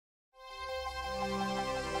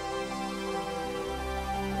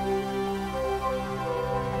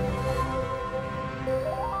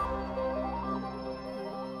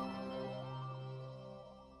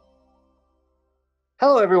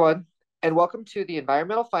Hello, everyone, and welcome to the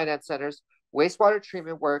Environmental Finance Center's Wastewater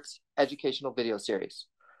Treatment Works educational video series.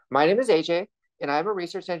 My name is AJ, and I'm a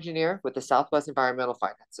research engineer with the Southwest Environmental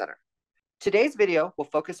Finance Center. Today's video will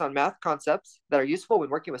focus on math concepts that are useful when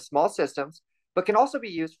working with small systems, but can also be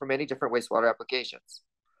used for many different wastewater applications.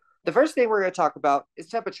 The first thing we're going to talk about is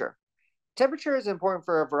temperature. Temperature is important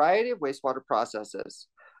for a variety of wastewater processes.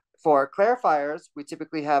 For clarifiers, we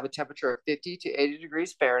typically have a temperature of 50 to 80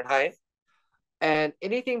 degrees Fahrenheit. And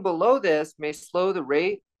anything below this may slow the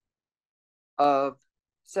rate of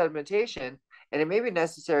sedimentation, and it may be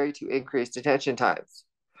necessary to increase detention times.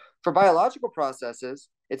 For biological processes,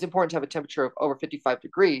 it's important to have a temperature of over 55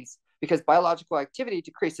 degrees because biological activity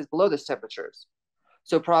decreases below these temperatures.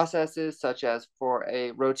 So processes such as for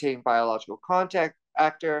a rotating biological contact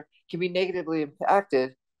actor can be negatively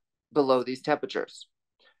impacted below these temperatures.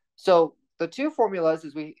 So the two formulas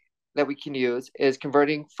that we can use is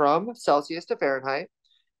converting from Celsius to Fahrenheit.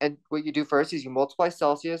 And what you do first is you multiply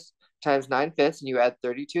Celsius times 9/5 and you add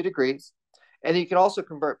 32 degrees. And you can also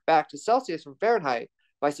convert back to Celsius from Fahrenheit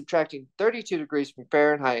by subtracting 32 degrees from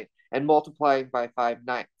Fahrenheit and multiplying by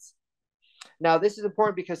 5/9. Now, this is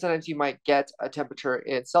important because sometimes you might get a temperature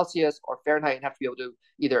in Celsius or Fahrenheit and have to be able to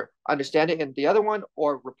either understand it in the other one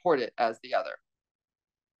or report it as the other.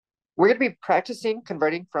 We're going to be practicing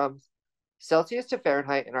converting from Celsius to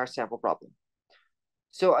Fahrenheit in our sample problem.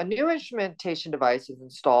 So a new instrumentation device is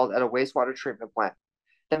installed at a wastewater treatment plant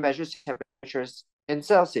that measures temperatures in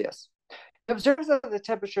Celsius. It observes that the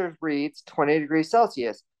temperature reads 20 degrees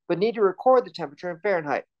Celsius, but need to record the temperature in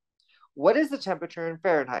Fahrenheit. What is the temperature in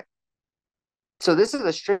Fahrenheit? So this is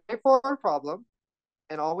a straightforward problem,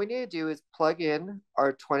 and all we need to do is plug in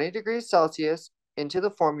our 20 degrees Celsius into the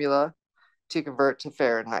formula to convert to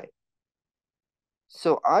Fahrenheit.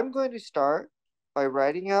 So I'm going to start by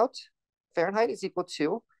writing out Fahrenheit is equal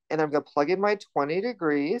to, and I'm going to plug in my 20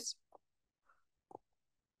 degrees.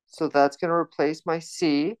 So that's going to replace my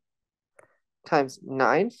C times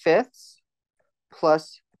 9/5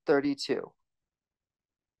 plus 32.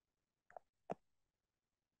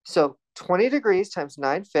 So 20 degrees times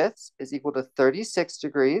 9/5 is equal to 36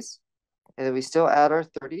 degrees. And then we still add our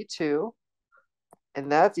 32, and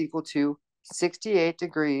that's equal to 68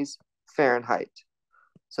 degrees Fahrenheit.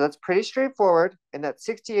 So that's pretty straightforward, and that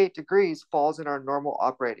 68 degrees falls in our normal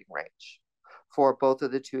operating range for both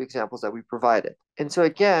of the two examples that we provided. And so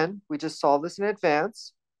again, we just solved this in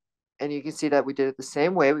advance, and you can see that we did it the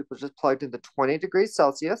same way. We just plugged in the 20 degrees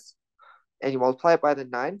Celsius, and you multiply it by the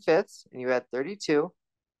 9/5, and you add 32,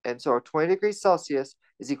 and so our 20 degrees Celsius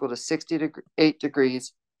is equal to 68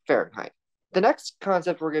 degrees Fahrenheit. The next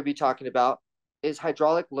concept we're going to be talking about is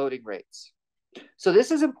hydraulic loading rates. So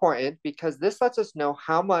this is important because this lets us know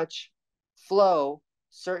how much flow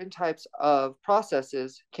certain types of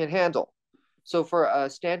processes can handle. So for a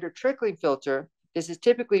standard trickling filter, this is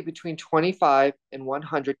typically between 25 and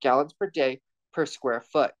 100 gallons per day per square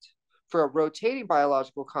foot. For a rotating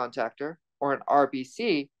biological contactor, or an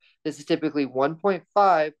RBC, this is typically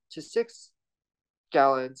 1.5 to 6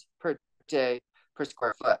 gallons per day per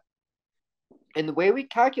square foot. And the way we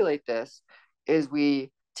calculate this is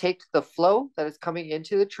we take the flow that is coming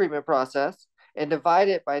into the treatment process and divide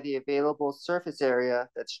it by the available surface area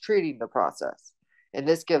that's treating the process. And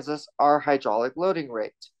this gives us our hydraulic loading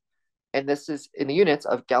rate. And this is in the units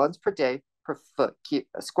of gallons per day per foot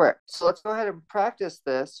square. So let's go ahead and practice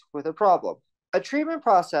this with a problem. A treatment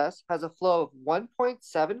process has a flow of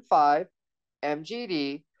 1.75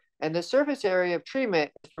 mgd, and the surface area of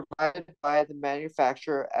treatment is provided by the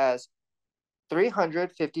manufacturer as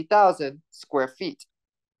 350,000 square feet.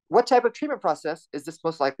 What type of treatment process is this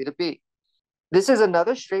most likely to be? This is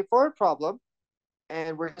another straightforward problem,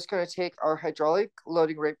 and we're just going to take our hydraulic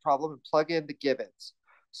loading rate problem and plug in the givens.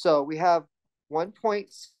 So we have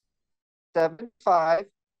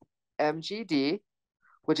 1.75 mgd,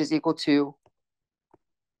 which is equal to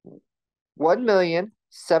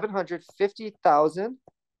 1,750,000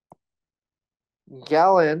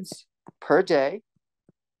 gallons per day.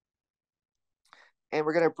 And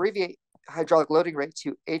we're going to abbreviate hydraulic loading rate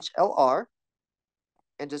to HLR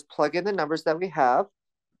and just plug in the numbers that we have.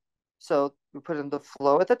 So we put in the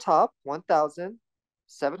flow at the top,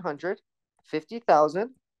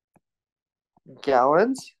 1,750,000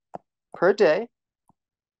 gallons per day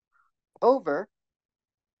over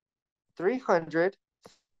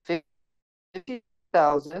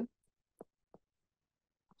 350,000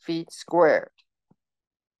 feet squared.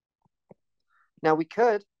 Now we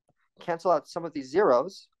could cancel out some of these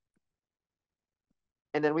zeros,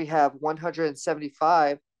 and then we have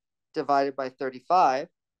 175 divided by 35,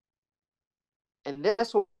 and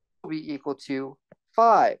this will be equal to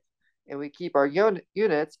 5. and we keep our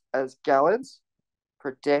units as gallons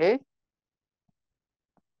per day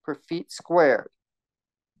per feet squared.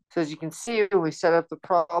 So as you can see, when we set up the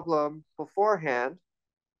problem beforehand,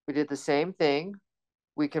 we did the same thing.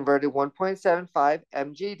 We converted 1.75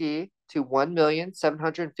 mgd to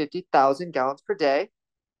 1,750,000 gallons per day.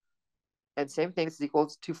 And same thing is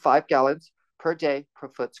equals to 5 gallons per day per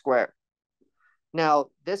foot square. Now,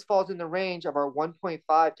 this falls in the range of our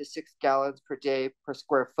 1.5 to 6 gallons per day per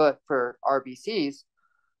square foot for RBCs.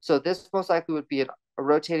 So this most likely would be a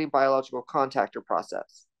rotating biological contactor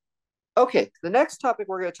process. Okay, the next topic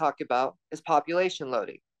we're going to talk about is population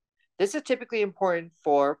loading. This is typically important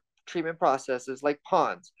for treatment processes like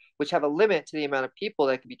ponds, which have a limit to the amount of people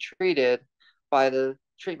that can be treated by the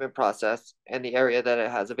treatment process and the area that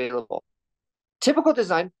it has available. Typical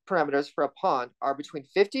design parameters for a pond are between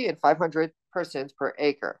 50 and 500 persons per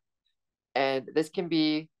acre. And this can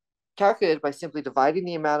be calculated by simply dividing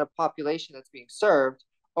the amount of population that's being served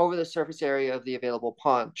over the surface area of the available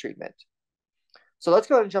pond treatment. So let's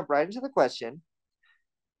go ahead and jump right into the question.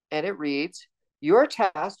 And it reads, you are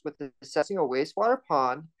tasked with assessing a wastewater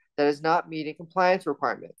pond that is not meeting compliance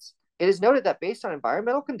requirements. It is noted that based on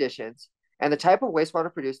environmental conditions and the type of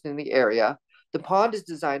wastewater produced in the area, the pond is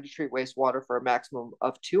designed to treat wastewater for a maximum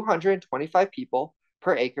of 225 people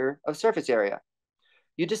per acre of surface area.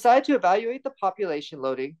 You decide to evaluate the population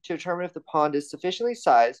loading to determine if the pond is sufficiently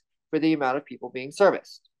sized for the amount of people being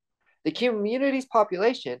serviced. The community's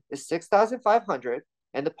population is 6,500,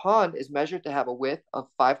 and the pond is measured to have a width of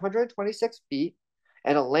 526 feet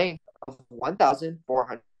and a length of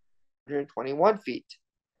 1,421 feet.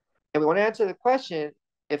 And we want to answer the question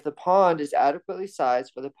if the pond is adequately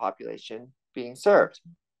sized for the population being served.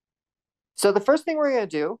 So the first thing we're going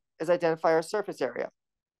to do is identify our surface area.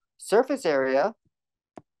 Surface area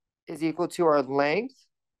is equal to our length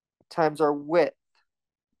times our width.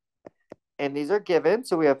 And these are given.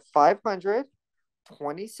 So we have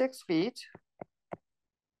 526 feet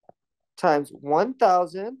times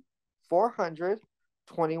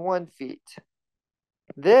 1,421 feet.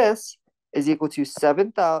 This is equal to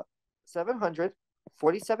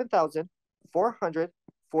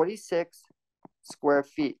 747,446 square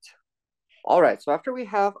feet. All right, so after we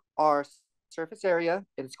have our surface area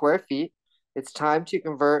in square feet, it's time to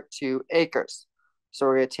convert to acres. So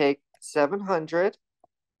we're going to take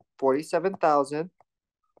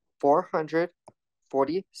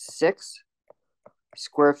 747,446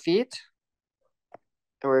 square feet,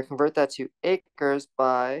 and we're going to convert that to acres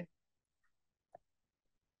by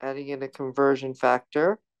adding in a conversion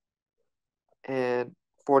factor and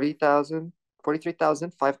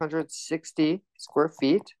 43,560 square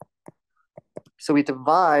feet. So we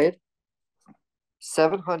divide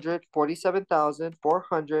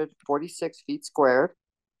 747,446 feet squared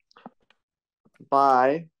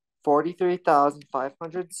by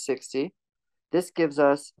 43,560. This gives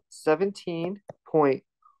us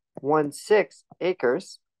 17.16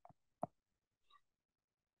 acres.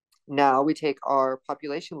 Now we take our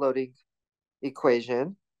population loading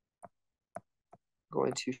equation,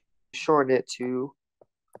 going to shorten it to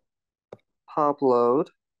pop load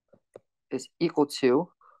is equal to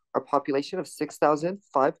our population of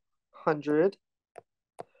 6,500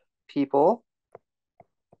 people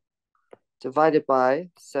divided by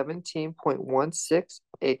 17.16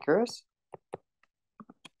 acres.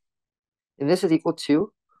 And this is equal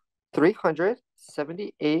to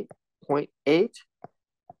 378.8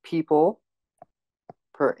 people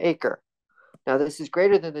per acre. Now this is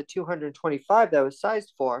greater than the 225 that was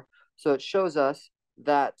sized for, so it shows us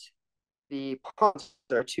that the ponds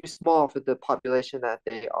are too small for the population that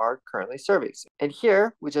they are currently serving. And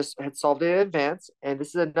here we just had solved it in advance, and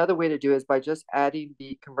this is another way to do it is by just adding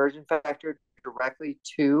the conversion factor directly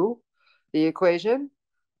to the equation.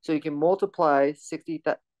 So you can multiply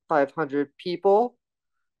 6,500 people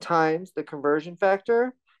times the conversion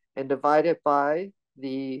factor and divide it by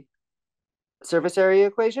the surface area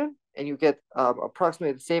equation, and you get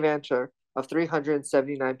approximately the same answer of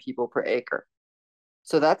 379 people per acre.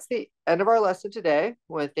 So that's the end of our lesson today. I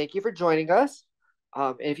want to thank you for joining us.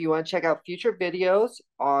 And if you want to check out future videos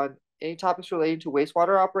on any topics relating to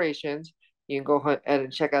wastewater operations, you can go ahead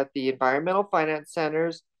and check out the Environmental Finance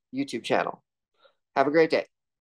Center's YouTube channel. Have a great day.